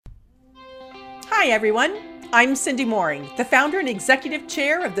Hi, everyone. I'm Cindy Mooring, the founder and executive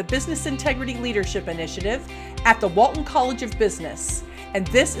chair of the Business Integrity Leadership Initiative at the Walton College of Business, and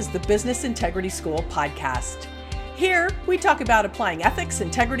this is the Business Integrity School podcast. Here, we talk about applying ethics,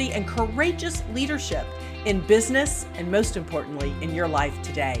 integrity, and courageous leadership in business, and most importantly, in your life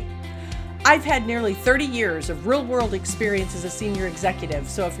today. I've had nearly 30 years of real-world experience as a senior executive,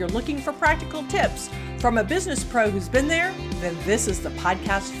 so if you're looking for practical tips from a business pro who's been there, then this is the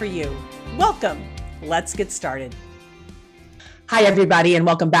podcast for you. Welcome. Let's get started. Hi, everybody, and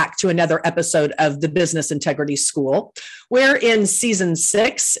welcome back to another episode of the Business Integrity School. We're in season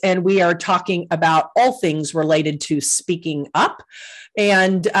 6, and we are talking about all things related to speaking up.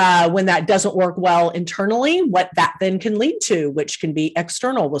 And when that doesn't work well internally, what that then can lead to, which can be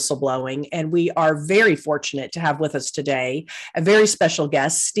external whistleblowing. And we are very fortunate to have with us today a very special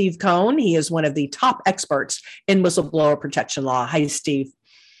guest, Steve Kohn. He is one of the top experts in whistleblower protection law. Hi, Steve.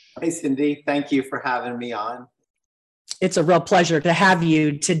 Hey, Cindy. Thank you for having me on. It's a real pleasure to have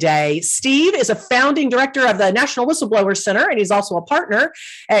you today. Steve is a founding director of the National Whistleblower Center, and he's also a partner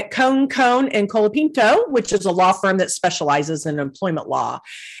at Kohn, and Colapinto, which is a law firm that specializes in employment law.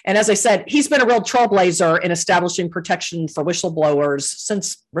 And as I said, he's been a real trailblazer in establishing protection for whistleblowers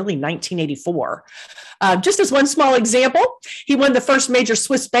since really 1984. Just as one small example, he won the first major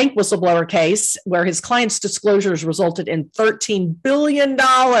Swiss bank whistleblower case where his client's disclosures resulted in $13 billion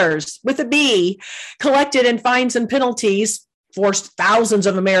with a B collected in fines and penalties, forced thousands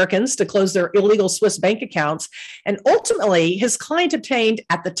of Americans to close their illegal Swiss bank accounts. And ultimately, his client obtained,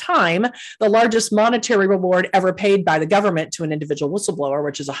 at the time, the largest monetary reward ever paid by the government to an individual whistleblower,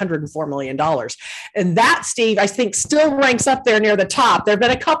 which is $104 million. And that, Steve, I think still ranks up there near the top. There have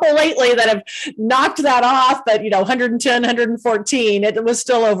been a couple lately that have knocked that off, but 110, 114, it was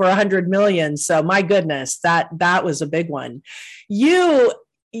still over 100 million. So my goodness, that was a big one.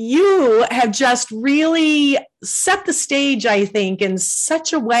 You have just really set the stage, I think, in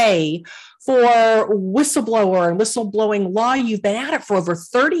such a way for whistleblower and whistleblowing law. You've been at it for over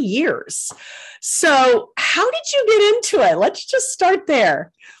 30 years. So how did you get into it? Let's just start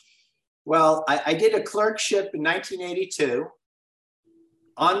there. Well, I did a clerkship in 1982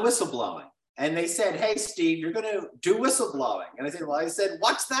 on whistleblowing. And they said, hey, Steve, you're going to do whistleblowing. And I said,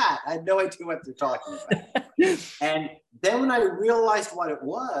 what's that? I had no idea what they're talking about. And then when I realized what it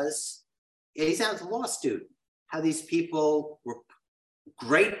was, I was a law student, how these people were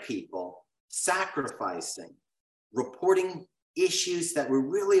great people, sacrificing, reporting issues that were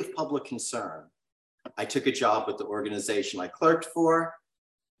really of public concern. I took a job with the organization I clerked for,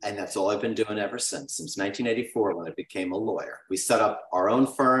 and that's all I've been doing ever since 1984 when I became a lawyer. We set up our own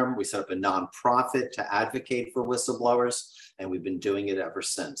firm. We set up a nonprofit to advocate for whistleblowers, and we've been doing it ever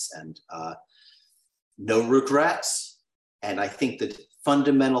since. And no regrets. And I think the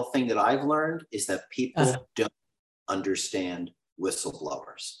fundamental thing that I've learned is that people don't understand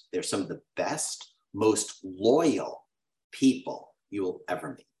whistleblowers. They're some of the best, most loyal people you will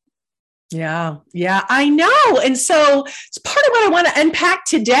ever meet. Yeah, I know. And so it's part of what I want to unpack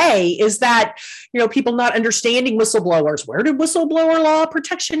today is that, people not understanding whistleblowers. Where did whistleblower law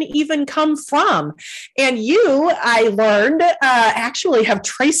protection even come from? And you, I learned, actually have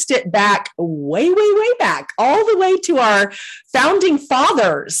traced it back way back, all the way to our founding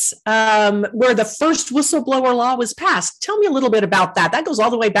fathers, where the first whistleblower law was passed. Tell me a little bit about that. That goes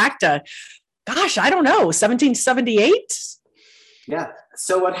all the way back to, 1778? Yeah.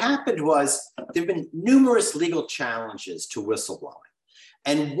 So what happened was there have been numerous legal challenges to whistleblowing.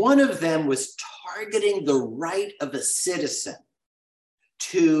 And one of them was targeting the right of a citizen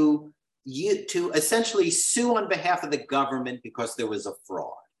to essentially sue on behalf of the government because there was a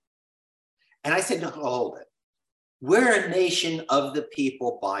fraud. And I said, no, hold it. We're a nation of the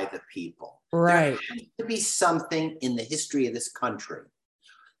people, by the people. Right. There has to be something in the history of this country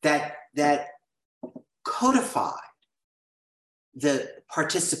that codified the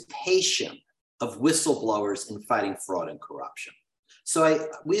participation of whistleblowers in fighting fraud and corruption. So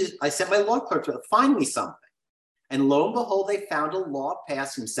I sent my law clerk to find me something. And lo and behold, they found a law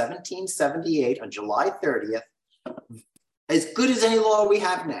passed in 1778 on July 30th, as good as any law we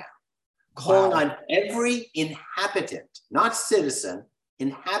have now, calling on every inhabitant, not citizen,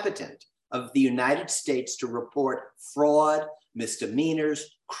 inhabitant of the United States to report fraud,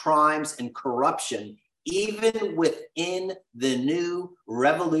 misdemeanors, crimes, and corruption even within the new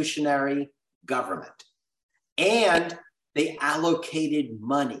revolutionary government. And they allocated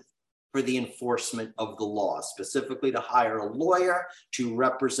money for the enforcement of the law, specifically to hire a lawyer to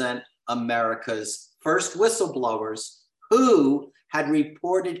represent America's first whistleblowers who had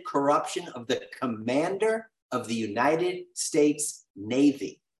reported corruption of the commander of the United States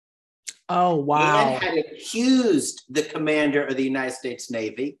Navy. Oh, And wow. had accused the commander of the United States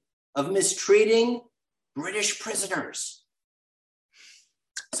Navy of mistreating British prisoners.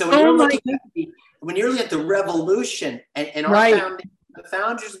 So when Oh you're my looking God. at the revolution, and our Right. the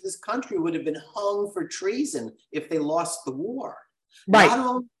founders of this country would have been hung for treason if they lost the war. Right.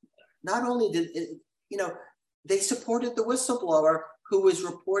 Not only did it, they supported the whistleblower who was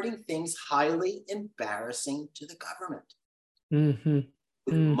reporting things highly embarrassing to the government, Mm-hmm.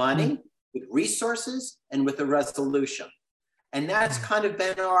 with Mm-hmm. money, with resources, and with a resolution. And that's kind of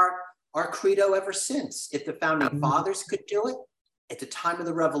been our credo ever since. If the founding fathers could do it at the time of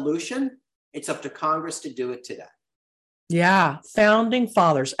the revolution, it's up to Congress to do it today. Yeah, founding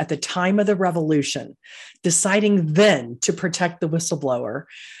fathers at the time of the revolution, deciding then to protect the whistleblower,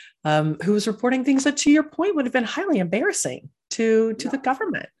 who was reporting things that, to your point, would have been highly embarrassing to the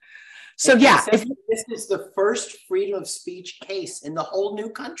government. So, And yeah, essentially, this is the first freedom of speech case in the whole new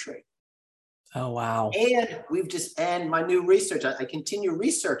country. oh wow, And my new research, I continue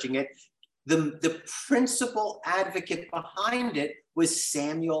researching it. The principal advocate behind it was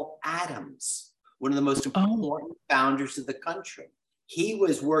Samuel Adams, one of the most important founders of the country. He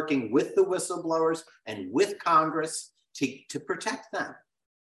was working with the whistleblowers and with Congress to protect them.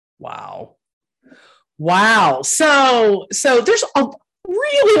 wow. So there's a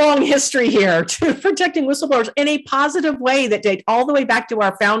really long history here to protecting whistleblowers in a positive way that date all the way back to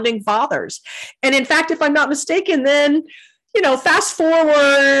our founding fathers. And in fact, if I'm not mistaken, then fast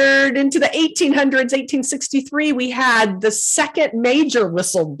forward into the 1800s, 1863, we had the second major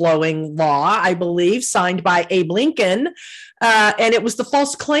whistleblowing law, I believe, signed by Abe Lincoln, and it was the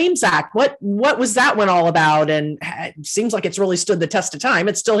False Claims Act. What was that one all about? And it seems like it's really stood the test of time.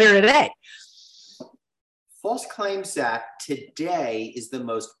 It's still here today. False Claims Act today is the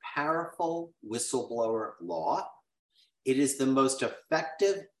most powerful whistleblower law. It is the most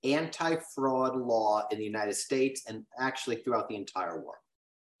effective anti-fraud law in the United States and actually throughout the entire world.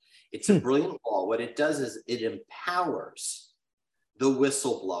 It's a brilliant law. What it does is it empowers the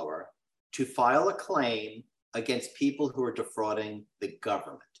whistleblower to file a claim against people who are defrauding the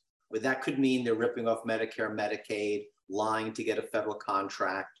government. But that could mean they're ripping off Medicare, Medicaid, lying to get a federal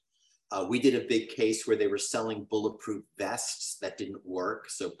contract. We did a big case where they were selling bulletproof vests that didn't work.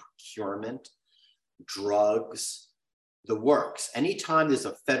 So procurement, drugs, the works. Anytime there's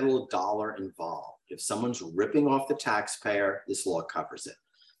a federal dollar involved, if someone's ripping off the taxpayer, this law covers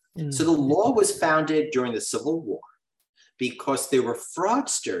it. So the law was founded during the Civil War because there were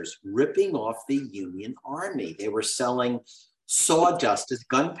fraudsters ripping off the Union Army. They were selling sawdust as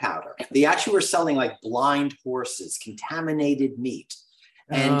gunpowder. They actually were selling like blind horses, contaminated meat.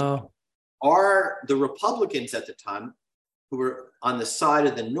 And the Republicans at the time, who were on the side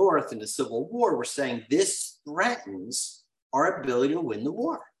of the North in the Civil War, were saying this threatens our ability to win the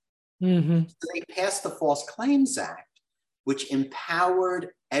war. So they passed the False Claims Act, which empowered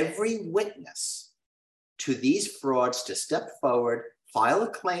every witness to these frauds to step forward, file a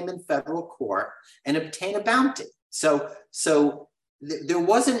claim in federal court, and obtain a bounty. So there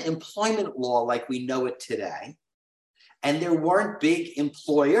wasn't employment law like we know it today. And there weren't big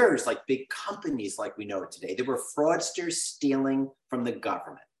employers, like big companies like we know it today. There were fraudsters stealing from the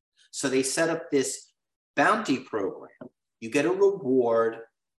government. So they set up this bounty program. You get a reward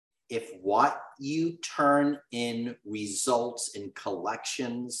if what you turn in results in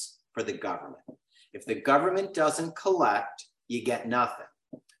collections for the government. If the government doesn't collect, you get nothing.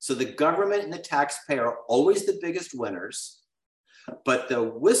 So the government and the taxpayer are always the biggest winners, but the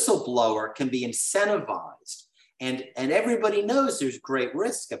whistleblower can be incentivized. And everybody knows there's great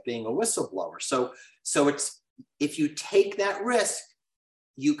risk of being a whistleblower. So it's, if you take that risk,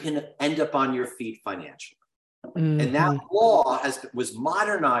 you can end up on your feet financially. And that law was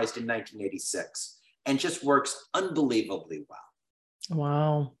modernized in 1986 and just works unbelievably well.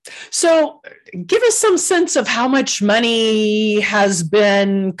 Wow. So give us some sense of how much money has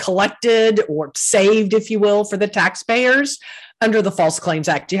been collected or saved, if you will, for the taxpayers under the False Claims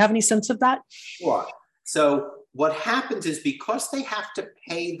Act. Do you have any sense of that? Sure. So what happens is, because they have to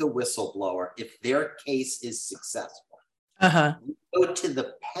pay the whistleblower if their case is successful, we go to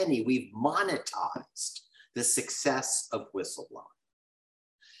the penny. We've monetized the success of whistleblowing.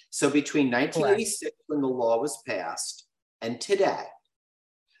 So between 1986, when the law was passed, and today,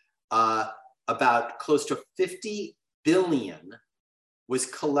 about close to 50 billion was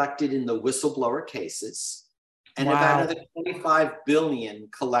collected in the whistleblower cases, and about another 25 billion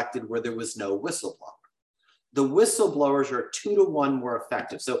collected where there was no whistleblower. The whistleblowers are 2 to 1 more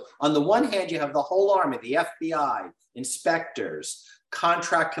effective. So on the one hand, you have the whole army, the FBI, inspectors,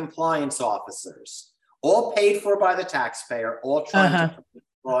 contract compliance officers, all paid for by the taxpayer, all trying to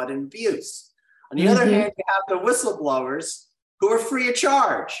fraud and abuse. On the other hand, you have the whistleblowers who are free of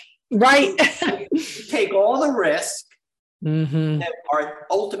charge. Right. Who take all the risk Mm-hmm. that are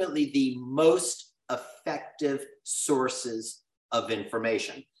ultimately the most effective sources of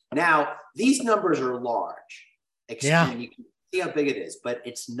information. Now, these numbers are large. Yeah. You can see how big it is, but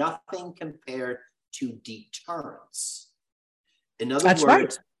it's nothing compared to deterrence. In other That's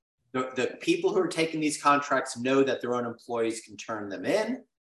words, right. the people who are taking these contracts know that their own employees can turn them in.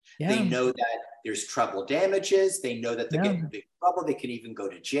 Yeah. They know that there's treble damages. They know that they're getting in big trouble. They can even go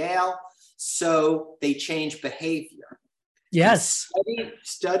to jail. So they change behavior. Yes.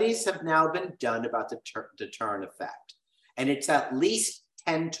 Studies have now been done about the deterrent effect. And it's at least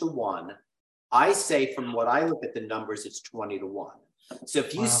 10 to 1. I say from what I look at the numbers, it's 20 to 1. So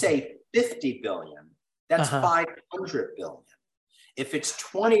if you say 50 billion, that's 500 billion. If it's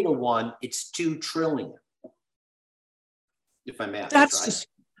 20 to 1, it's 2 trillion. If my math is right. Just,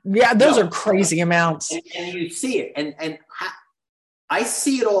 yeah, those are crazy amounts. And you see it. And I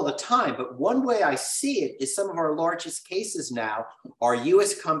see it all the time, but one way I see it is some of our largest cases now are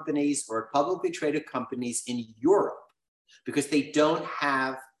US companies or publicly traded companies in Europe because they don't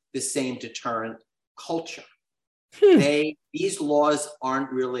have the same deterrent culture. These laws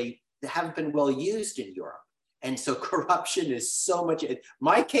haven't been well used in Europe. And so corruption is so much.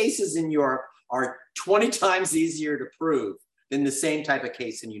 My cases in Europe are 20 times easier to prove than the same type of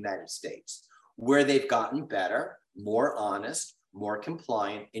case in the United States, where they've gotten better, more honest, more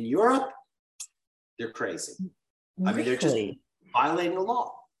compliant. In Europe, they're crazy. I mean, they're just violating the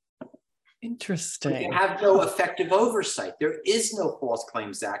law. Interesting. They have no effective oversight. There is no False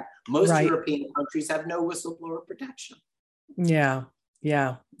Claims Act. Most European countries have no whistleblower protection. Yeah.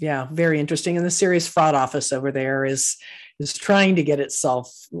 Very interesting. And the Serious Fraud Office over there is trying to get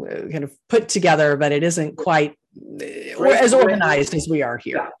itself kind of put together, but it isn't quite as organized as we are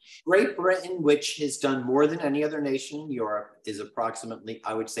here. Yeah. Great Britain, which has done more than any other nation in Europe, is approximately,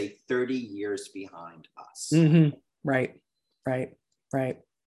 I would say, 30 years behind us. Mm-hmm. Right.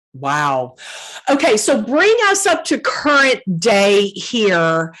 Wow. Okay, so bring us up to current day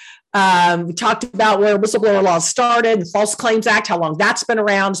here. We talked about where whistleblower laws started, the False Claims Act, how long that's been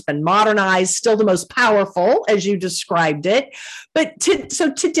around. It's been modernized, still the most powerful, as you described it. But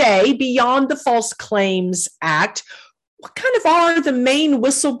so today, beyond the False Claims Act, what kind of are the main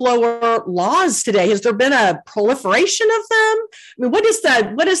whistleblower laws today? Has there been a proliferation of them? I mean, what does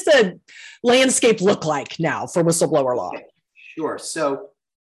the landscape look like now for whistleblower law? Sure. So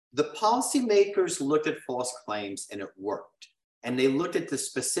the policymakers looked at false claims and it worked. And they looked at the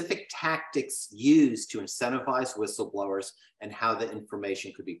specific tactics used to incentivize whistleblowers and how the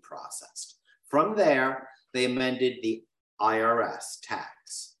information could be processed. From there, they amended the IRS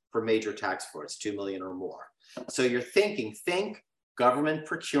tax for major tax frauds, 2 million or more. So you're think government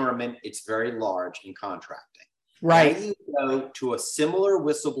procurement, it's very large in contracting. Right. Now you go to a similar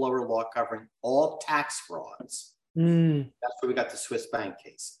whistleblower law covering all tax frauds. That's where we got the Swiss bank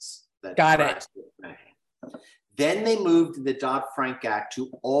cases. Got it. Then they moved the Dodd-Frank Act to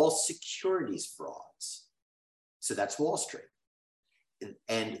all securities frauds. So that's Wall Street.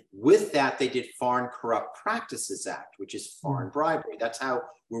 And with that, they did Foreign Corrupt Practices Act, which is foreign bribery. That's how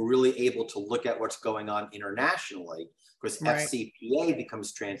we're really able to look at what's going on internationally, because FCPA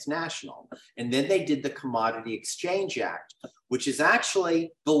becomes transnational. And then they did the Commodity Exchange Act, which is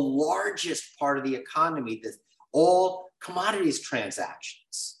actually the largest part of the economy, all commodities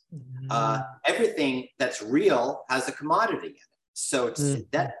transactions. Everything that's real has a commodity in it. So it's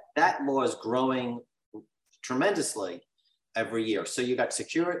that law is growing tremendously every year. So you got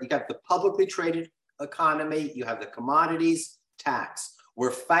you got the publicly traded economy, you have the commodities tax.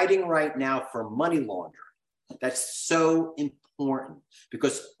 We're fighting right now for money laundering. That's so important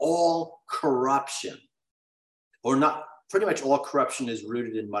because all corruption, or not, pretty much all corruption is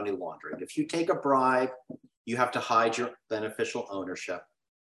rooted in money laundering. If you take a bribe, you have to hide your beneficial ownership.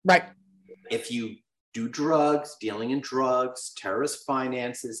 Right. If you do drugs, dealing in drugs, terrorist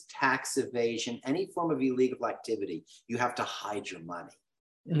finances, tax evasion, any form of illegal activity, you have to hide your money.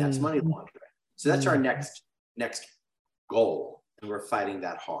 And that's money laundering. So that's our next goal. And we're fighting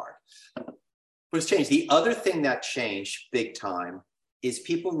that hard. What's changed? The other thing that changed big time is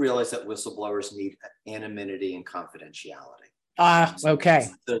people realize that whistleblowers need anonymity and confidentiality. Okay.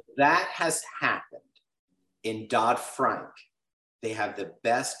 So that has happened in Dodd-Frank. They have the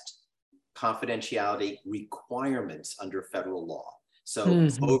best confidentiality requirements under federal law. So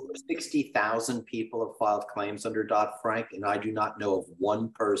over 60,000 people have filed claims under Dodd-Frank, and I do not know of one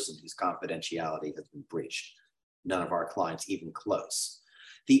person whose confidentiality has been breached. None of our clients even close.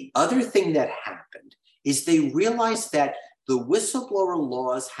 The other thing that happened is they realized that the whistleblower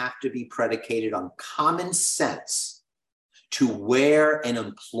laws have to be predicated on common sense to where an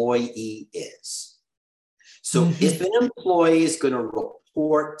employee is. So if an employee is going to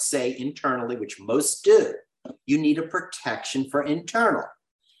report, say, internally, which most do, you need a protection for internal.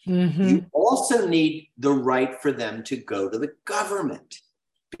 You also need the right for them to go to the government,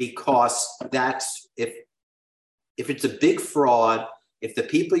 because that's if it's a big fraud, if the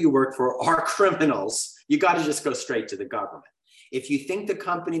people you work for are criminals, you got to just go straight to the government. If you think the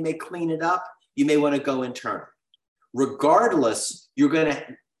company may clean it up, you may want to go internal. Regardless, you're going to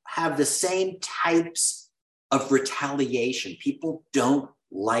have the same types of retaliation. People don't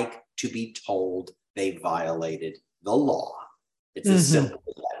like to be told they violated the law. It's as simple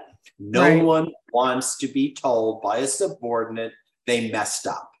as that. No one wants to be told by a subordinate they messed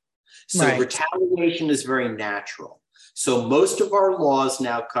up. So retaliation is very natural. So most of our laws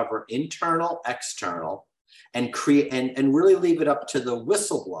now cover internal, external, and create and really leave it up to the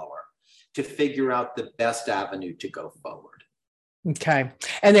whistleblower to figure out the best avenue to go forward. Okay.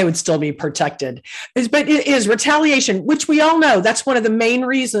 And they would still be protected. But it is retaliation, which we all know that's one of the main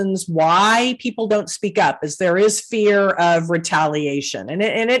reasons why people don't speak up, is there is fear of retaliation. And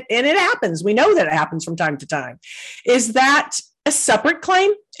it happens. We know that it happens from time to time. Is that a separate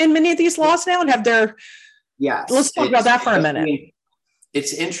claim in many of these laws now? And have there... Yes. Let's talk about that for a minute.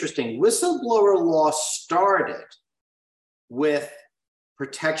 It's interesting. Whistleblower law started with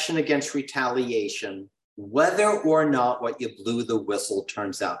protection against retaliation, whether or not what you blew the whistle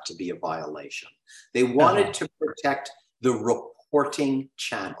turns out to be a violation. They wanted to protect the reporting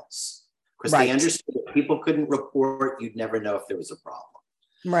channels, because they understood if people couldn't report, you'd never know if there was a problem.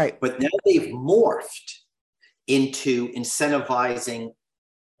 Right. But now they've morphed into incentivizing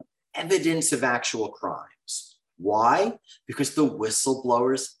evidence of actual crimes. Why? Because the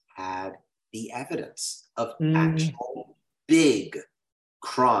whistleblowers had the evidence of actual big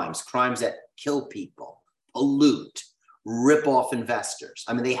crimes that kill people, pollute, rip off investors.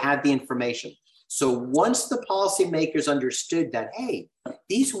 I mean, they had the information. So once the policymakers understood that, hey,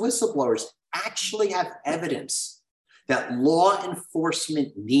 these whistleblowers actually have evidence that law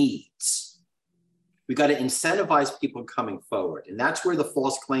enforcement needs, we got to incentivize people coming forward. And that's where the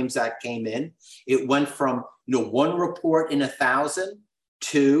False Claims Act came in. It went from, one report in 1,000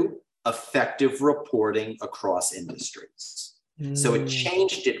 to effective reporting across industries. So it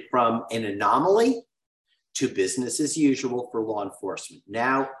changed it from an anomaly to business as usual for law enforcement.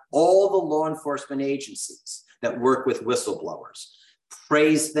 Now, all the law enforcement agencies that work with whistleblowers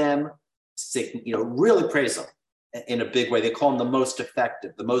praise them, really praise them in a big way. They call them the most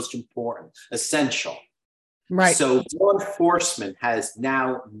effective, the most important, essential. Right. So law enforcement has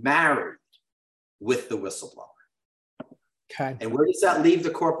now married with the whistleblower. Okay. And where does that leave the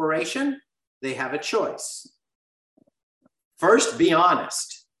corporation? They have a choice. First, be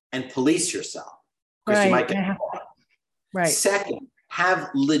honest and police yourself, because you might get caught. Right. Second, have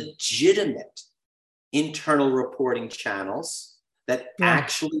legitimate internal reporting channels that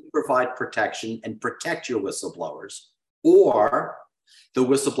actually provide protection and protect your whistleblowers, or the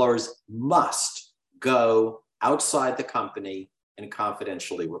whistleblowers must go outside the company and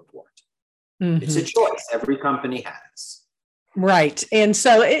confidentially report. It's a choice every company has. Right. And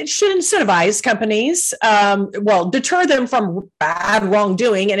so it should incentivize companies, deter them from bad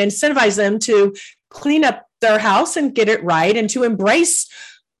wrongdoing and incentivize them to clean up their house and get it right, and to embrace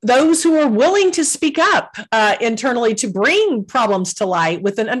those who are willing to speak up internally to bring problems to light,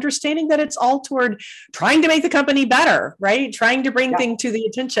 with an understanding that it's all toward trying to make the company better, right? Trying to bring things to the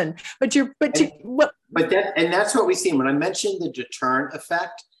attention. That's what we see. When I mentioned the deterrent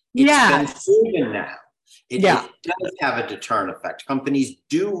effect, it's been proven now. It does have a deterrent effect. Companies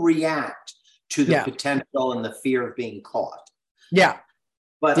do react to the potential and the fear of being caught. Yeah.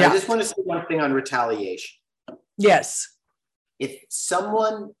 But I just want to say one thing on retaliation. Yes. If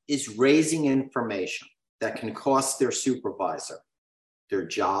someone is raising information that can cost their supervisor their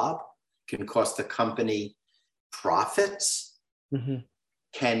job, can cost the company profits,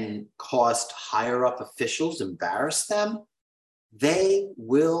 can cost higher up officials, embarrass them, they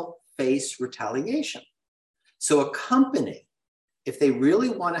will face retaliation. So a company, if they really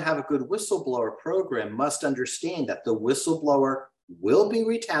want to have a good whistleblower program, must understand that the whistleblower will be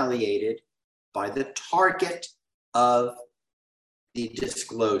retaliated by the target of the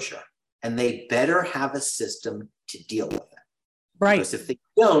disclosure, and they better have a system to deal with it. Right. Because if they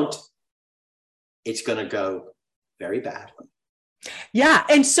don't, it's going to go very badly. Yeah.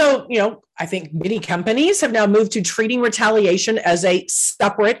 And so, I think many companies have now moved to treating retaliation as a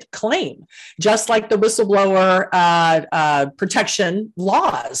separate claim, just like the whistleblower protection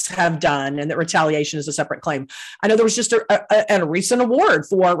laws have done, and that retaliation is a separate claim. I know there was just a recent award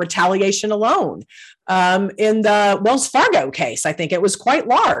for retaliation alone in the Wells Fargo case. I think it was quite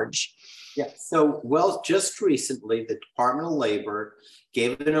large. Yeah. So, just recently, the Department of Labor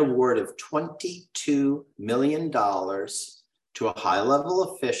gave an award of $22 million to a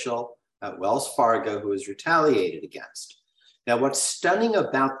high-level official at Wells Fargo who was retaliated against. Now, what's stunning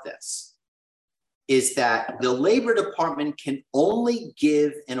about this is that the Labor Department can only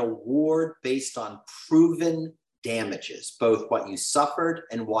give an award based on proven damages, both what you suffered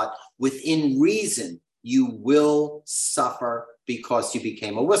and what, within reason, you will suffer because you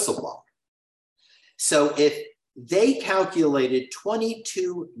became a whistleblower. So if they calculated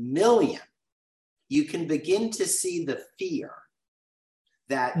 22 million, you can begin to see the fear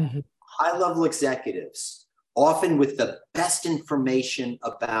that high-level executives, often with the best information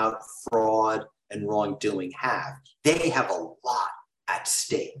about fraud and wrongdoing, have. They have a lot at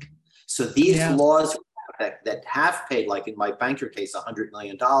stake. So these laws that have paid, like in my banker case, $100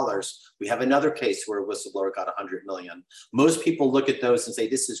 million, we have another case where a whistleblower got $100 million. Most people look at those and say,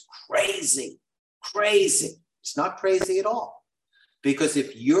 this is crazy. Crazy. It's not crazy at all. Because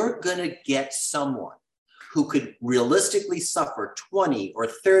if you're going to get someone who could realistically suffer 20 or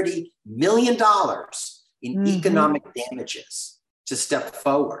 30 million dollars in economic damages to step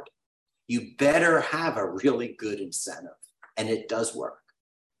forward, you better have a really good incentive. And it does work.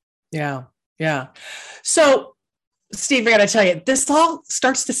 Yeah. Yeah. So, Steve, I got to tell you, this all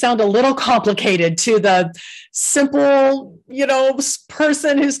starts to sound a little complicated to the simple,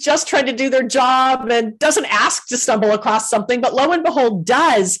 person who's just trying to do their job and doesn't ask to stumble across something, but lo and behold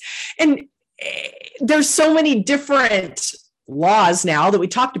does. And there's so many different laws now that we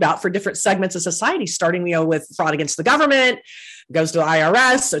talked about for different segments of society, starting, with fraud against the government, goes to the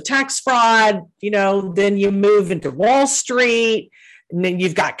IRS, so tax fraud, then you move into Wall Street. And then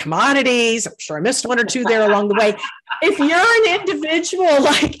you've got commodities. I'm sure I missed one or two there along the way. If you're an individual,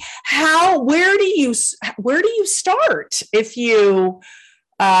 where do you start if you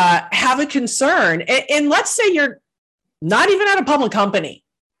have a concern? And let's say you're not even at a public company.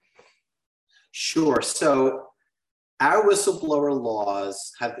 Sure. So our whistleblower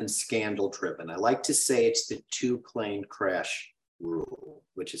laws have been scandal driven. I like to say it's the two-plane crash rule,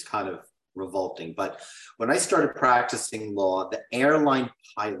 which is kind of revolting. But when I started practicing law, the airline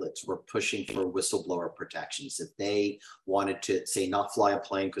pilots were pushing for whistleblower protections if they wanted to, say, not fly a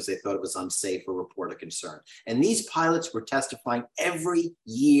plane because they thought it was unsafe or report a concern. And these pilots were testifying every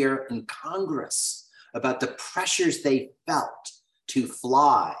year in Congress about the pressures they felt to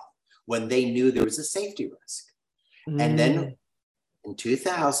fly when they knew there was a safety risk. And then in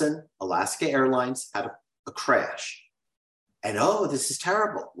 2000, Alaska Airlines had a crash. And this is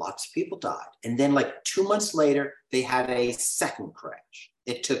terrible. Lots of people died. And then 2 months later, they had a second crash.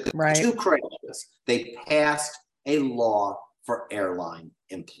 It took two crashes. They passed a law for airline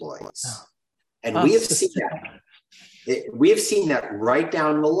employees. And we have seen that. We have seen that right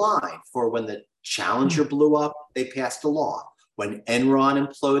down the line. For when the Challenger blew up, they passed a law. When Enron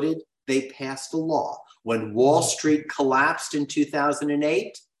imploded, they passed a law. When Wall Street collapsed in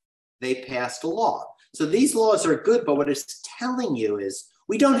 2008, they passed a law. So these laws are good, but what it's telling you is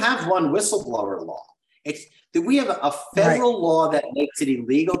we don't have one whistleblower law. It's that we have a federal law that makes it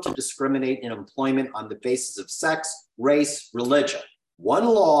illegal to discriminate in employment on the basis of sex, race, religion. One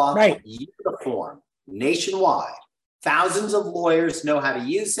law, uniform, nationwide. Thousands of lawyers know how to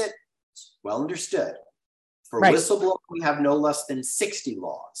use it. It's well understood. For whistleblowing, we have no less than 60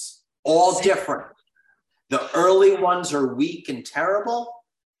 laws, all different. The early ones are weak and terrible.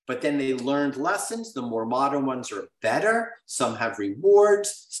 But then they learned lessons. The more modern ones are better. Some have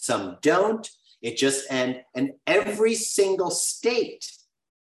rewards, some don't. And every single state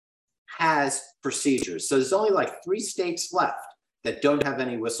has procedures. So there's only 3 states left that don't have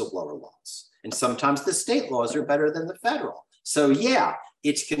any whistleblower laws. And sometimes the state laws are better than the federal. So yeah,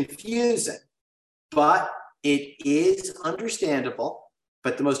 it's confusing, but it is understandable.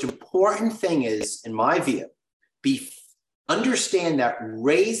 But the most important thing is, in my view, understand that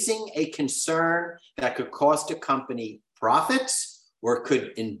raising a concern that could cost a company profits or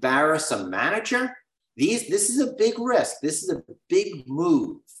could embarrass a manager, this is a big risk. This is a big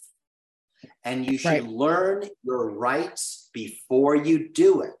move. And you should learn your rights before you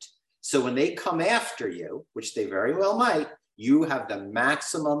do it. So when they come after you, which they very well might, you have the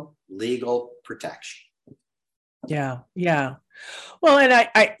maximum legal protection. Yeah. Well, and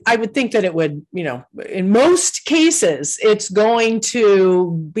I would think that it would, in most cases, it's going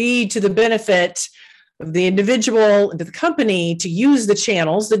to be to the benefit of the individual and to the company to use the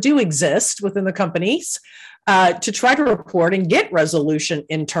channels that do exist within the companies to try to report and get resolution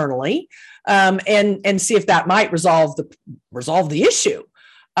internally, and see if that might resolve the issue.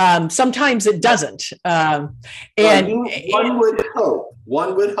 Sometimes it doesn't, one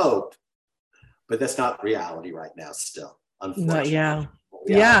would hope, but that's not reality right now. Still, unfortunately,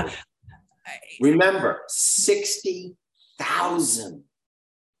 yeah. Remember, 60,000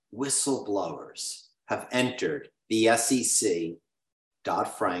 whistleblowers have entered the SEC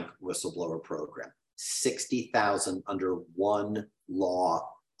Dodd-Frank whistleblower program. 60,000 under one law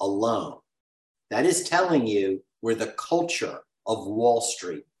alone. That is telling you where the culture of Wall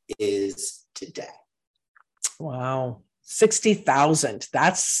Street is today. Wow, 60,000.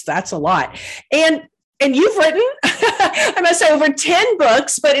 That's a lot. And you've written, I must say, over 10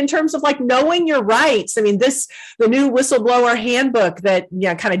 books, but in terms of like knowing your rights, I mean, the new whistleblower handbook that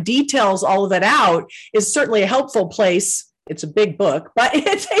kind of details all of it out is certainly a helpful place. It's a big book, but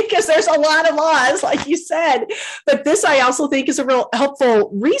it's because there's a lot of laws, like you said. But this, I also think, is a real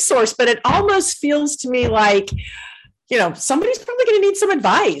helpful resource. But it almost feels to me like, somebody's probably going to need some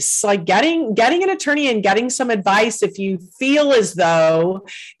advice, like getting an attorney and getting some advice if you feel as though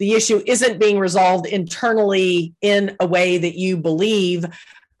the issue isn't being resolved internally in a way that you believe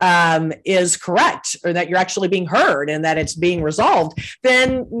is correct, or that you're actually being heard and that it's being resolved.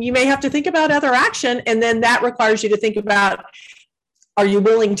 Then you may have to think about other action. And then that requires you to think about, are you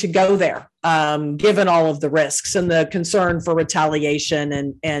willing to go there, given all of the risks and the concern for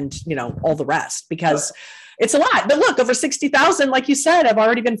retaliation and all the rest, because it's a lot. But look, over 60,000, like you said, have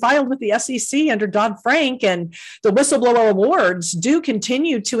already been filed with the SEC under Dodd-Frank, and the whistleblower awards do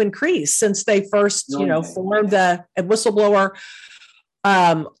continue to increase since they first, formed the whistleblower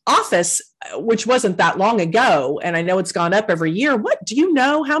office, which wasn't that long ago. And I know it's gone up every year. What do you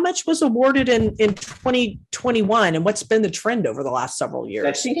know? How much was awarded in 2021, and what's been the trend over the last several years?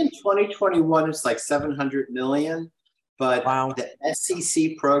 I think in 2021, it's like 700 million. But wow. The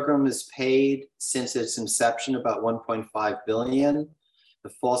SEC program has paid since its inception about 1.5 billion. The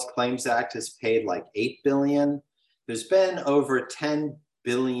False Claims Act has paid like 8 billion. There's been over 10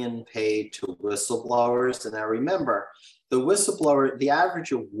 billion paid to whistleblowers. And now remember, the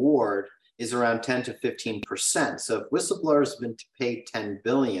average award is around 10 to 15%. So if whistleblowers have been paid 10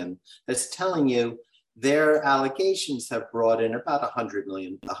 billion, that's telling you their allegations have brought in about 100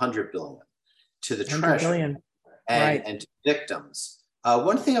 billion to the Treasury. And to victims.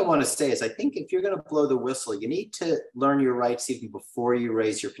 One thing I want to say is, I think if you're going to blow the whistle, you need to learn your rights even before you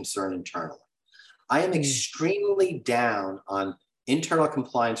raise your concern internally. I am extremely down on internal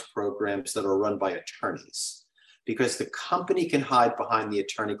compliance programs that are run by attorneys, because the company can hide behind the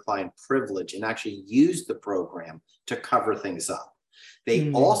attorney-client privilege and actually use the program to cover things up.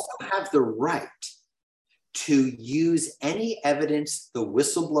 They also have the right to use any evidence the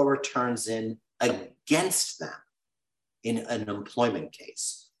whistleblower turns in against them in an employment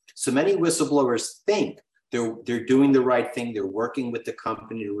case. So many whistleblowers think they're doing the right thing. They're working with the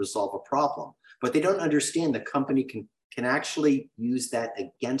company to resolve a problem, but they don't understand the company can actually use that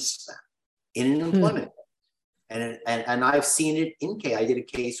against them in an employment case. And I've seen it in case. I did a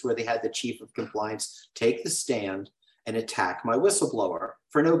case where they had the chief of compliance take the stand and attack my whistleblower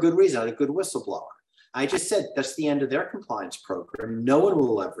for no good reason. I'm a good whistleblower. I just said, that's the end of their compliance program. No one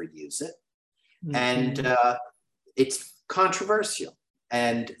will ever use it. And it's controversial,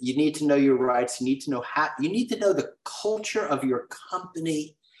 and you need to know your rights. You need to know the culture of your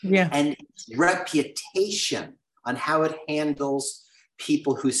company and its reputation on how it handles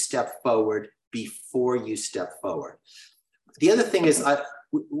people who step forward before you step forward. The other thing is,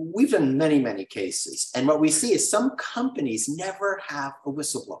 we've done many, many cases, and what we see is some companies never have a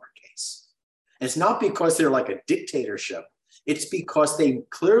whistleblower case. And it's not because they're like a dictatorship. It's because they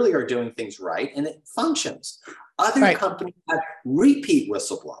clearly are doing things right and it functions. Other companies have repeat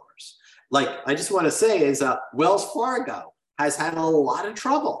whistleblowers. Like, I just want to say is Wells Fargo has had a lot of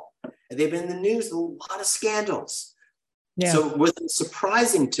trouble. They've been in the news, a lot of scandals. Yeah. So it wasn't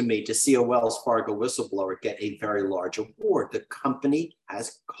surprising to me to see a Wells Fargo whistleblower get a very large award. The company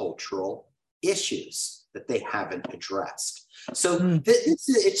has cultural issues that they haven't addressed. So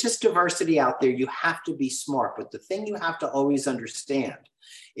it's just diversity out there. You have to be smart. But the thing you have to always understand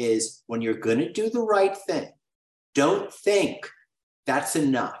is, when you're going to do the right thing, don't think that's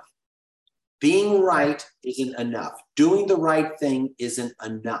enough. Being right isn't enough. Doing the right thing isn't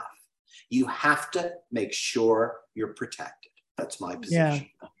enough. You have to make sure you're protected. That's my position.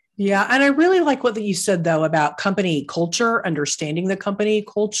 Yeah. And I really like what you said, though, about company culture, understanding the company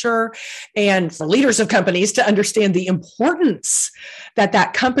culture, and for leaders of companies to understand the importance that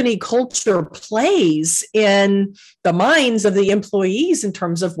that company culture plays in the minds of the employees in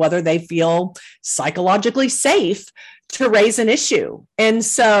terms of whether they feel psychologically safe to raise an issue. And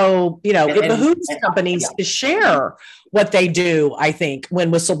so, it behooves companies to share what they do, I think,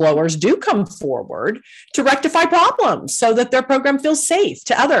 when whistleblowers do come forward to rectify problems so that their program feels safe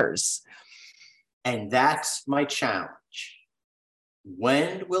to others. And that's my challenge.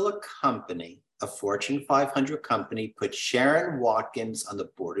 When will a company, a Fortune 500 company, put Sharon Watkins on the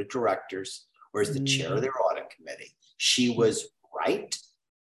board of directors or as the chair of their audit committee? She was right.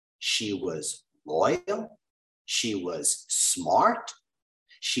 She was loyal. She was smart.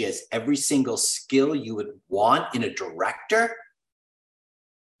 She has every single skill you would want in a director.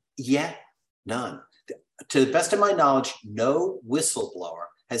 Yet none. To the best of my knowledge, no whistleblower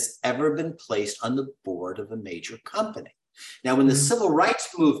has ever been placed on the board of a major company. Now, when the civil rights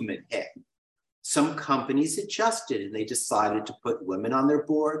movement hit, some companies adjusted and they decided to put women on their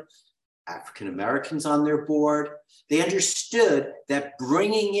board, African Americans on their board. They understood that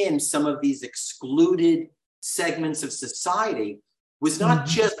bringing in some of these excluded segments of society was not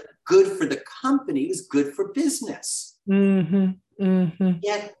just good for the company, it was good for business.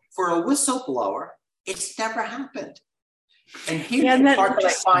 Yet for a whistleblower, it's never happened. And here's the part that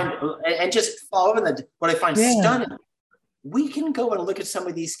I find, and just follow up on that, what I find stunning. We can go and look at some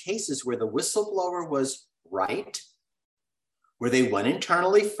of these cases where the whistleblower was right, where they went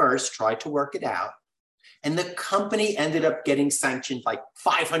internally first, tried to work it out, and the company ended up getting sanctioned like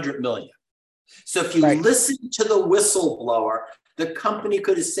 $500 million. So if you listen to the whistleblower, the company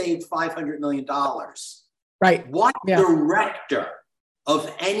could have saved $500 million. Right. What director of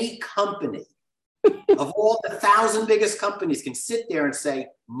any company, of all the 1,000 biggest companies, can sit there and say,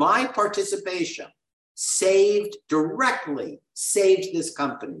 my participation directly saved this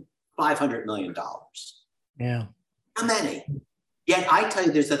company $500 million? Yeah. How many? Yet I tell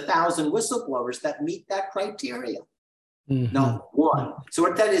you, there's 1,000 whistleblowers that meet that criteria. Not one. So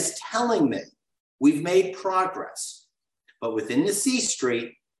what that is telling me, we've made progress, but within the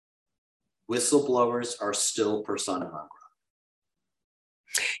C-Street, whistleblowers are still persona non grata.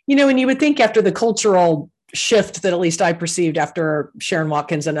 And you would think after the cultural shift that at least I perceived after Sharon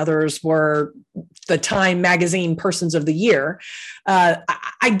Watkins and others were the Time Magazine Persons of the Year,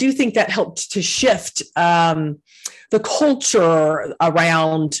 I do think that helped to shift the culture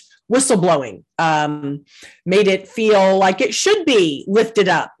around whistleblowing, made it feel like it should be lifted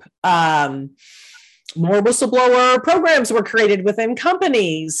up. More whistleblower programs were created within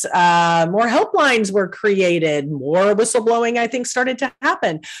companies. More helplines were created. More whistleblowing, I think, started to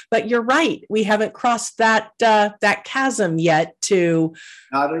happen. But you're right; we haven't crossed that chasm yet to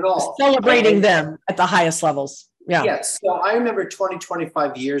not at all celebrating them at the highest levels. Yeah. Yes. So I remember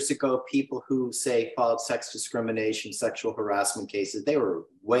 25 years ago, people who filed sex discrimination, sexual harassment cases, they were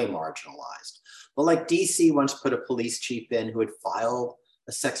way marginalized. But like DC once put a police chief in who had filed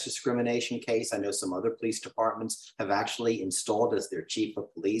a sex discrimination case. I know some other police departments have actually installed as their chief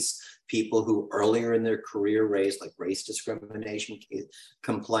of police people who earlier in their career raised like race discrimination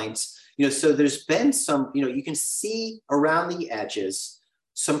complaints. So there's been some, you can see around the edges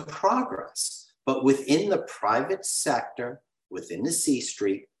some progress, but within the private sector, within the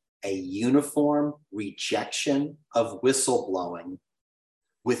C-Street, a uniform rejection of whistleblowing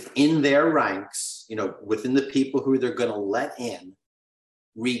within their ranks, within the people who they're going to let in,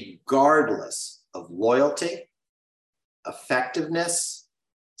 regardless of loyalty, effectiveness,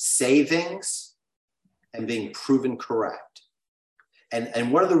 savings, and being proven correct.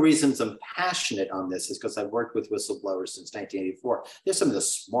 And one of the reasons I'm passionate on this is because I've worked with whistleblowers since 1984. They're some of the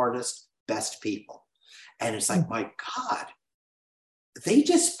smartest, best people. And it's like, my God, they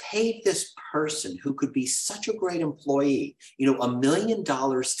just paid this person who could be such a great employee, $1 million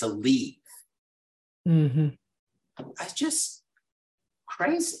to leave. It's just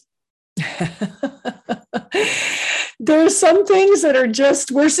crazy. There's some things that are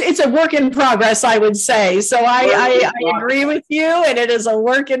just it's a work in progress, I would say. So I agree with you, and it is a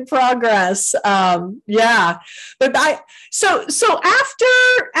work in progress. But so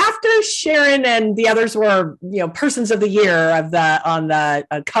after Sharon and the others were Persons of the Year on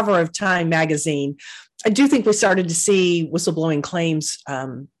the cover of Time magazine, I do think we started to see whistleblowing claims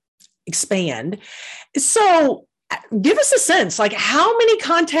expand. So give us a sense, like how many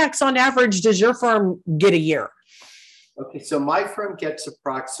contacts on average does your firm get a year? Okay, so my firm gets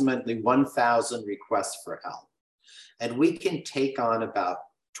approximately 1,000 requests for help, and we can take on about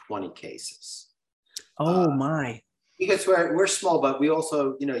 20 cases. Oh my! Because we're small, but we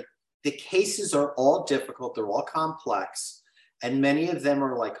also, the cases are all difficult. They're all complex. And many of them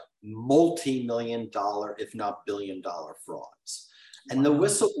are like multi-million-dollar, if not billion-dollar frauds. And the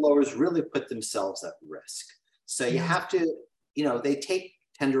whistleblowers really put themselves at risk. So you have to, they take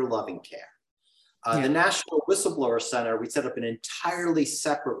tender loving care. The National Whistleblower Center, we set up an entirely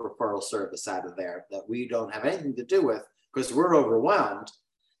separate referral service out of there that we don't have anything to do with because we're overwhelmed.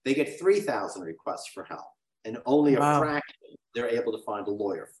 They get 3,000 requests for help, and only a fraction they're able to find a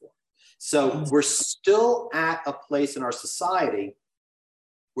lawyer for. So we're still at a place in our society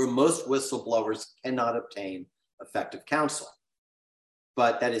where most whistleblowers cannot obtain effective counseling.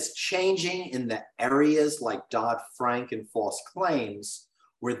 But that is changing in the areas like Dodd-Frank and false claims,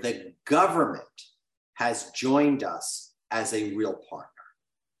 where the government has joined us as a real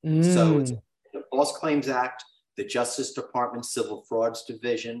partner. So it's the False Claims Act, the Justice Department Civil Frauds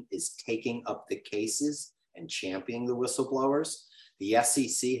Division is taking up the cases and championing the whistleblowers. The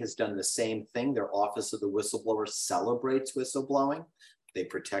SEC has done the same thing. Their Office of the Whistleblower celebrates whistleblowing. They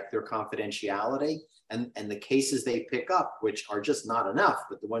protect their confidentiality. And the cases they pick up, which are just not enough,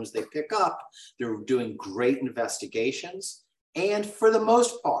 but the ones they pick up, they're doing great investigations. And for the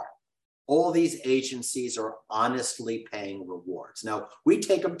most part, all these agencies are honestly paying rewards. Now, we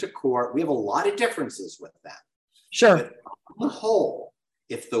take them to court. We have a lot of differences with them. Sure. But on the whole,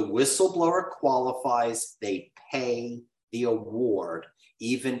 if the whistleblower qualifies, they pay the award,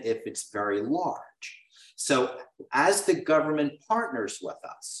 even if it's very large. So as the government partners with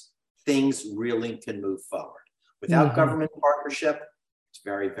us, things really can move forward. Without government partnership, it's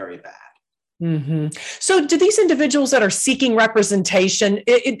very, very bad. So do these individuals that are seeking representation,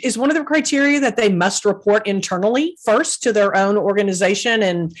 is one of the criteria that they must report internally first to their own organization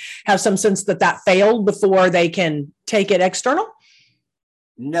and have some sense that that failed before they can take it external?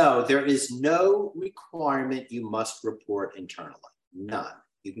 No, there is no requirement you must report internally. None.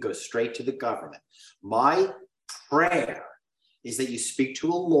 You can go straight to the government. My prayer is that you speak to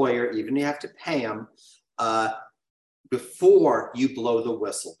a lawyer, even if you have to pay them, before you blow the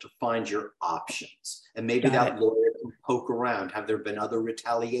whistle to find your options. And maybe that lawyer can poke around. Have there been other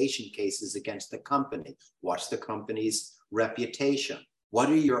retaliation cases against the company? Watch the company's reputation. What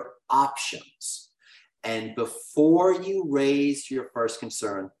are your options? And before you raise your first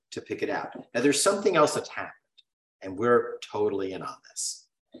concern, to pick it out. Now, there's something else that's happened, and we're totally in on this.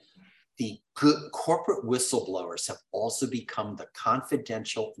 The good corporate whistleblowers have also become the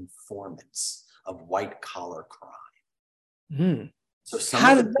confidential informants of white-collar crime. So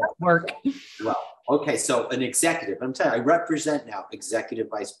how did that work? Well, okay, so an executive, I'm telling you, I represent now executive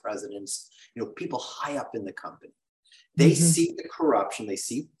vice presidents, people high up in the company. They see the corruption, they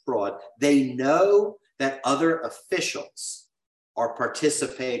see fraud, they know that other officials are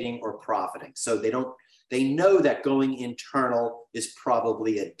participating or profiting. So they know that going internal is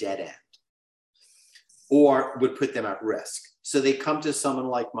probably a dead end or would put them at risk. So they come to someone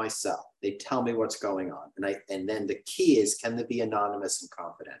like myself. They tell me what's going on. And then the key is, can they be anonymous and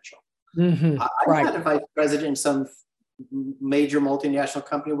confidential? I had a vice president in some major multinational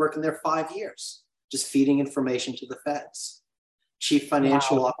company working there 5 years, just feeding information to the feds. Chief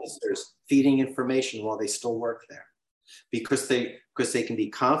financial officers feeding information while they still work there because they can be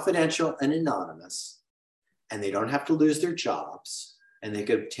confidential and anonymous, and they don't have to lose their jobs, and they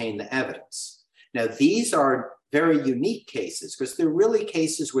can obtain the evidence. Now, these are very unique cases because they're really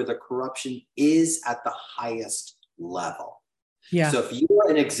cases where the corruption is at the highest level. So if you're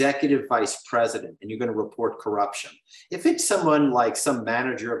an executive vice president and you're going to report corruption, if it's someone like some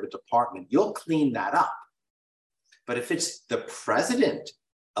manager of a department, you'll clean that up. But if it's the president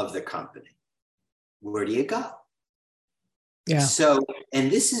of the company, where do you go? So, and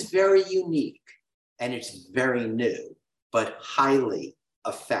this is very unique and it's very new, but highly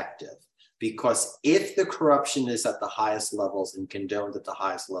effective. Because if the corruption is at the highest levels and condoned at the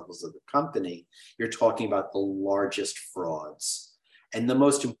highest levels of the company, you're talking about the largest frauds and the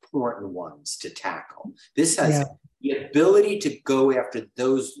most important ones to tackle. This has the ability to go after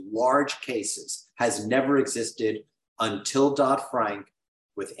those large cases has never existed until Dodd-Frank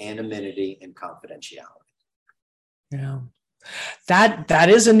with anonymity and confidentiality.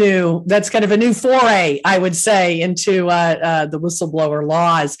 That's kind of a new foray, I would say, into the whistleblower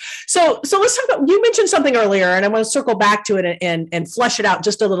laws. So let's talk about, you mentioned something earlier, and I want to circle back to it and flesh it out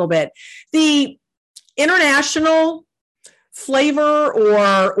just a little bit. The international flavor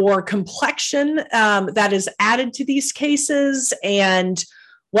or complexion that is added to these cases, and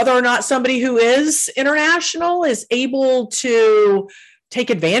whether or not somebody who is international is able to take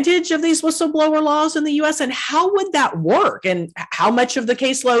advantage of these whistleblower laws in the U.S., and how would that work? And how much of the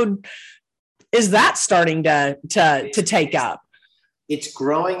caseload is that starting to take up? It's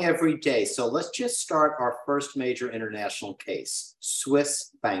growing every day. So let's just start our first major international case,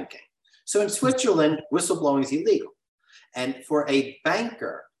 Swiss banking. So in Switzerland, whistleblowing is illegal. And for a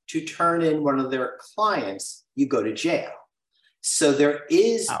banker to turn in one of their clients, you go to jail. So there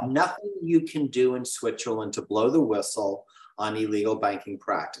is nothing you can do in Switzerland to blow the whistle on illegal banking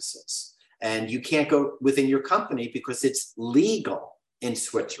practices. And you can't go within your company because it's legal in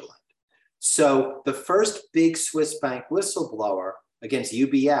Switzerland. So the first big Swiss bank whistleblower against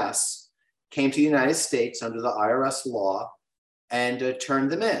UBS came to the United States under the IRS law and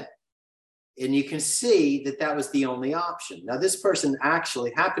turned them in. And you can see that that was the only option. Now, this person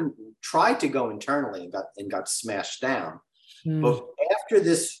actually tried to go internally and got smashed down. But after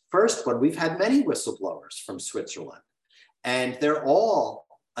this first one, we've had many whistleblowers from Switzerland, and they're all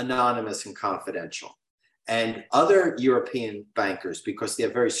anonymous and confidential. And other European bankers, because they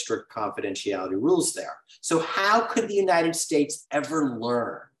have very strict confidentiality rules there. So how could the United States ever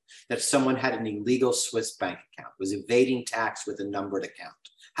learn that someone had an illegal Swiss bank account, was evading tax with a numbered account?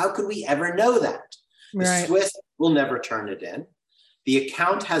 How could we ever know that? The Swiss will never turn it in. The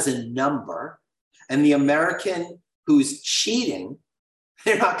account has a number, and the American who's cheating,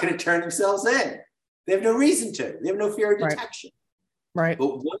 they're not going to turn themselves in. They have no reason to. They have no fear of detection. Right.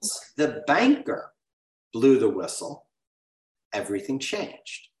 But once the banker blew the whistle, everything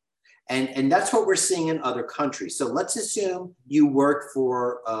changed. And that's what we're seeing in other countries. So let's assume you work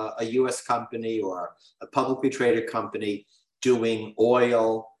for a US company or a publicly traded company doing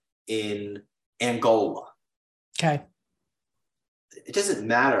oil in Angola. Okay. It doesn't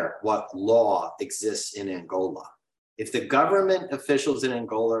matter what law exists in Angola. If the government officials in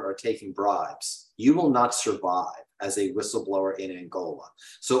Angola are taking bribes, you will not survive as a whistleblower in Angola.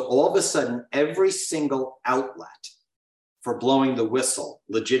 So all of a sudden, every single outlet for blowing the whistle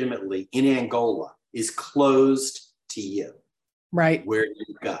legitimately in Angola is closed to you. Right. Where do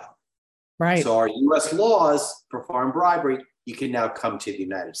you go? Right. So our US laws for foreign bribery, you can now come to the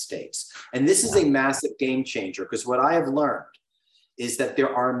United States. And this is a massive game changer, because what I have learned is that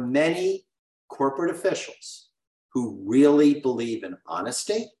there are many corporate officials who really believe in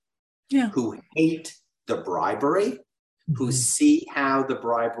honesty, who hate the bribery, who see how the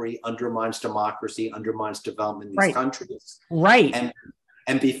bribery undermines democracy, undermines development in these countries. Right.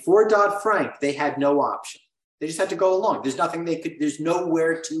 And before Dodd-Frank, they had no option. They just had to go along. There's nothing there's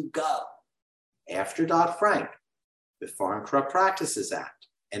nowhere to go. After Dodd-Frank, the Foreign Corrupt Practices Act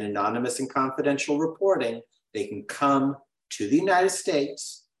and anonymous and confidential reporting, they can come to the United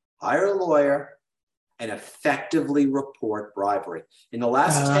States, hire a lawyer, and effectively report bribery. In the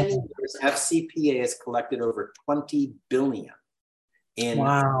last 10 years, FCPA has collected over $20 billion in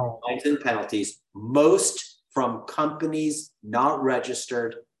fines and penalties, most from companies not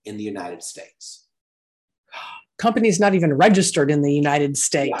registered in the United States. Companies not even registered in the United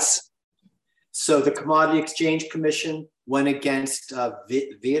States. Yes. So the Commodity Exchange Commission went against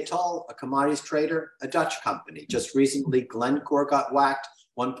Viatal, a commodities trader, a Dutch company. Just recently, Glencore got whacked,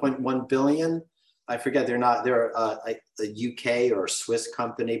 1.1 billion. I forget, they're a UK or Swiss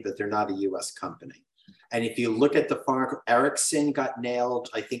company, but they're not a US company. And if you look at the foreign, Ericsson got nailed,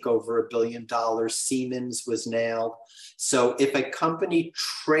 I think over $1 billion. Siemens was nailed. So if a company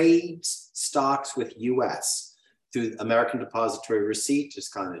trades stocks with US through American Depository Receipt, it's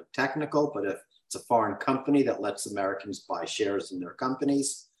kind of technical, but if it's a foreign company that lets Americans buy shares in their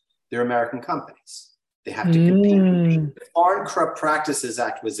companies, they're American companies. They have to compete. The Foreign Corrupt Practices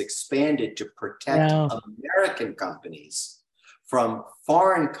Act was expanded to protect American companies from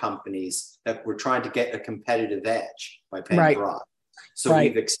foreign companies that were trying to get a competitive edge by paying bribes. So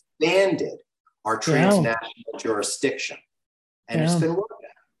we've expanded our transnational jurisdiction, and it's been working.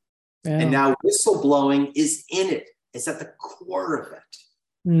 And now whistleblowing is in it. It's at the core of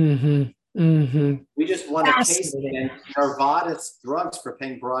it. We just won a case against Novartis Drugs for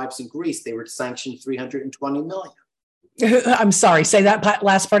paying bribes in Greece. They were sanctioned $320 million. I'm sorry, say that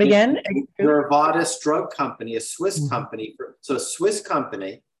last part again. Novartis Drug Company, a Swiss company. So a Swiss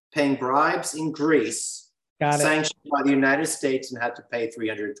company paying bribes in Greece, sanctioned by the United States, and had to pay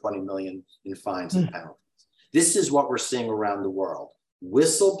 $320 million in fines and penalties. This is what we're seeing around the world.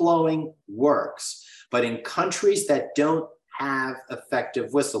 Whistleblowing works, but in countries that don't have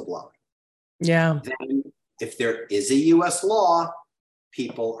effective whistleblowing, then if there is a US law,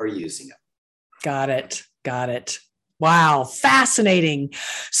 people are using it. Got it. Wow, fascinating.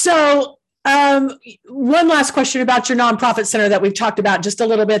 So one last question about your nonprofit center that we've talked about just a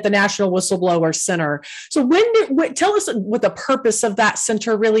little bit, the National Whistleblower Center. So tell us what the purpose of that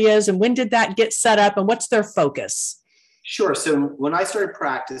center really is, and when did that get set up, and what's their focus? Sure. So when I started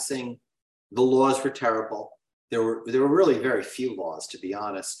practicing, the laws were terrible. there were really very few laws, to be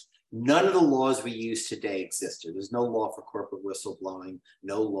honest. None of the laws we use today existed. There's no law for corporate whistleblowing,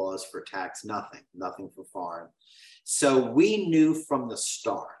 no laws for tax, nothing for foreign. So we knew from the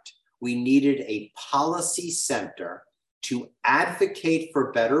start we needed a policy center to advocate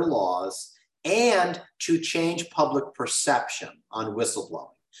for better laws and to change public perception on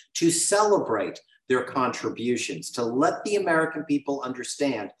whistleblowing, to celebrate their contributions, to let the American people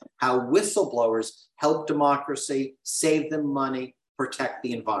understand how whistleblowers help democracy, save them money, protect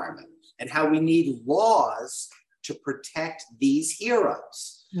the environment, and how we need laws to protect these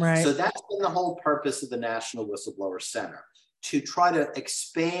heroes. Right. So that's been the whole purpose of the National Whistleblower Center, to try to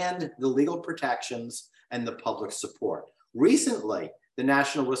expand the legal protections and the public support. Recently, the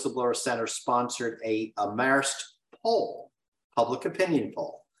National Whistleblower Center sponsored a Marist poll, public opinion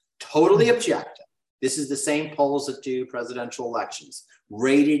poll, totally objective. This is the same polls that do presidential elections,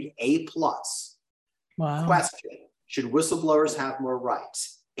 rated A+. Wow. Question, should whistleblowers have more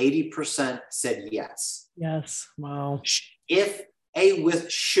rights? 80% said yes. Yes. Wow.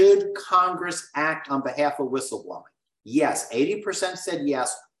 Should Congress act on behalf of whistleblowing? Yes, 80% said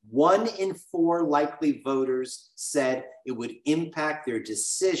yes. 1 in 4 likely voters said it would impact their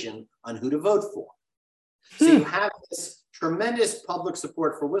decision on who to vote for. So you have this tremendous public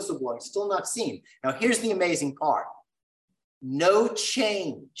support for whistleblowing, still not seen. Now, here's the amazing part. No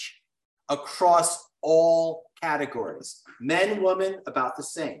change across all categories. Men, women, about the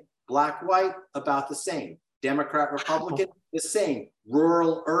same. Black, white, about the same. Democrat, Republican, the same.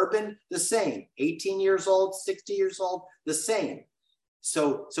 Rural, urban, the same. 18 years old, 60 years old, the same.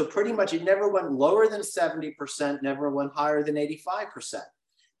 So pretty much it never went lower than 70%, never went higher than 85%.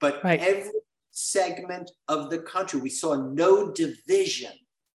 But every segment of the country, we saw no division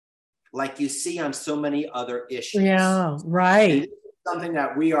like you see on so many other issues. Yeah, right. And this is something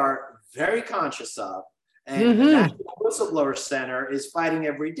that we are very conscious of. And the National Whistleblower Center is fighting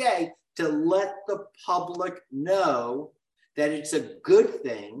every day to let the public know that it's a good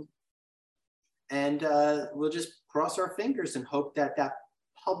thing. And we'll just cross our fingers and hope that that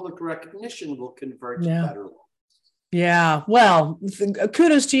public recognition will convert to better law. Yeah, well,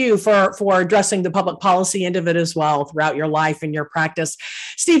 kudos to you for addressing the public policy end of it as well throughout your life and your practice.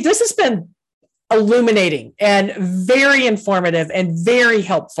 Steve, this has been illuminating and very informative and very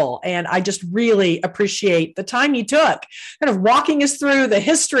helpful. And I just really appreciate the time you took kind of walking us through the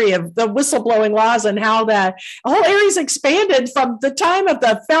history of the whistleblowing laws and how that whole area's expanded from the time of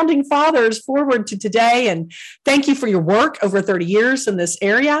the founding fathers forward to today. And thank you for your work over 30 years in this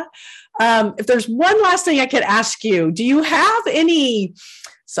area. If there's one last thing I could ask you, do you have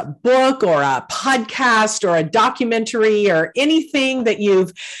some book or a podcast or a documentary or anything that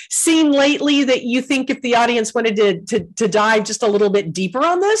you've seen lately that you think if the audience wanted to dive just a little bit deeper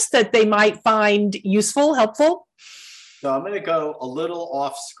on this, that they might find useful, helpful? So I'm going to go a little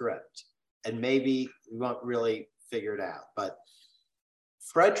off script and maybe we won't really figure it out, but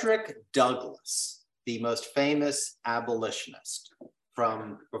Frederick Douglass, the most famous abolitionist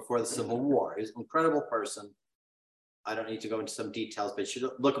from before the Civil War, is an incredible person. I don't need to go into some details, but you should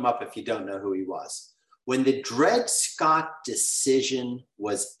look him up if you don't know who he was. When the Dred Scott decision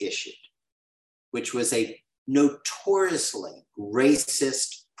was issued, which was a notoriously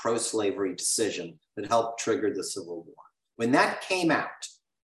racist pro-slavery decision that helped trigger the Civil War. When that came out,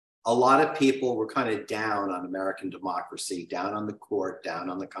 a lot of people were kind of down on American democracy, down on the court, down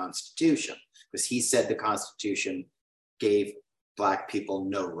on the Constitution, because he said the Constitution gave Black people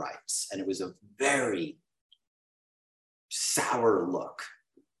no rights. And it was a very sour look.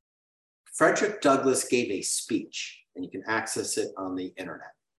 Frederick Douglass gave a speech, and you can access it on the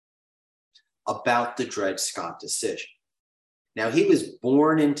internet, about the Dred Scott decision. Now, he was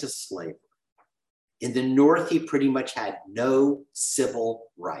born into slavery. In the North, he pretty much had no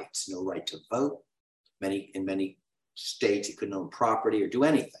civil rights, no right to vote. In many states, he couldn't own property or do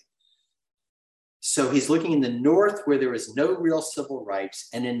anything. So he's looking in the North where there is no real civil rights,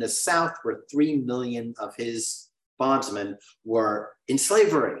 and in the South where 3 million of his bondsmen were in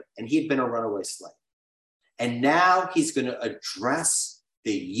slavery, and he had been a runaway slave. And now he's going to address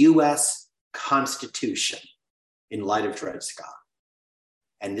the US Constitution in light of Dred Scott.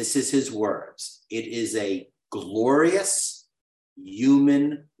 And this is his words. It is a glorious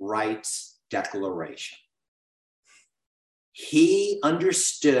human rights declaration. He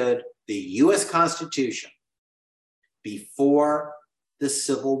understood the US Constitution before the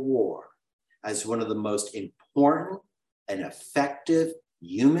Civil War as one of the most important and effective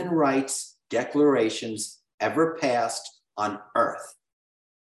human rights declarations ever passed on earth.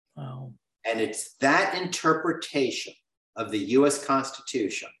 Wow. And it's that interpretation of the US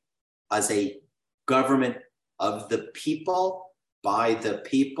Constitution as a government of the people, by the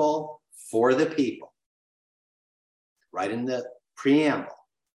people, for the people, right in the preamble,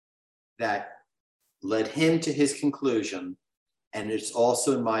 that led him to his conclusion. And it's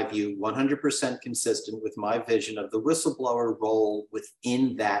also, in my view, 100% consistent with my vision of the whistleblower role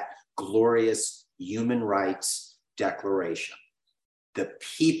within that glorious human rights declaration. The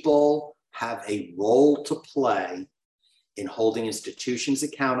people have a role to play in holding institutions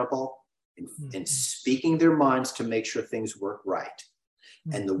accountable, in speaking their minds to make sure things work right.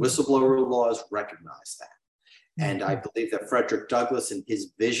 And the whistleblower laws recognize that. And I believe that Frederick Douglass, in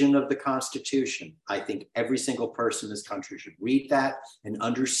his vision of the Constitution, I think every single person in this country should read that and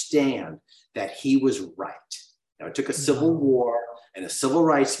understand that he was right. Now, it took a civil war and a civil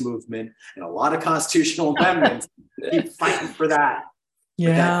rights movement and a lot of constitutional amendments to keep fighting for that.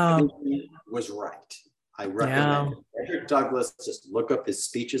 Yeah. But that vision was right. I recommend it. Frederick Douglass, just look up his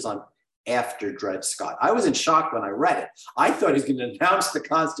speeches on after Dred Scott. I was in shock when I read it. I thought he was going to announce the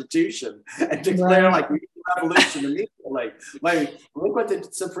Constitution and declare like we need a revolution immediately. Like, look what the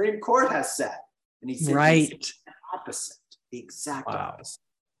Supreme Court has said. And he said the opposite, the exact opposite.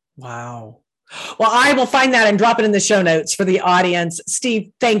 Wow. Well, I will find that and drop it in the show notes for the audience.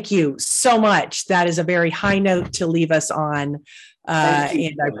 Steve, thank you so much. That is a very high note to leave us on.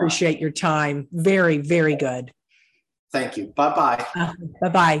 And I appreciate your time. Very, very good. Thank you. Bye-bye.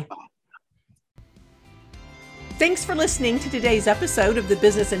 Bye-bye. Thanks for listening to today's episode of the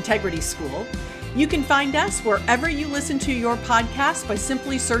Business Integrity School. You can find us wherever you listen to your podcast by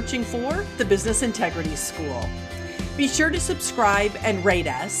simply searching for the Business Integrity School. Be sure to subscribe and rate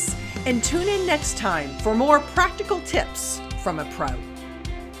us, and tune in next time for more practical tips from a pro.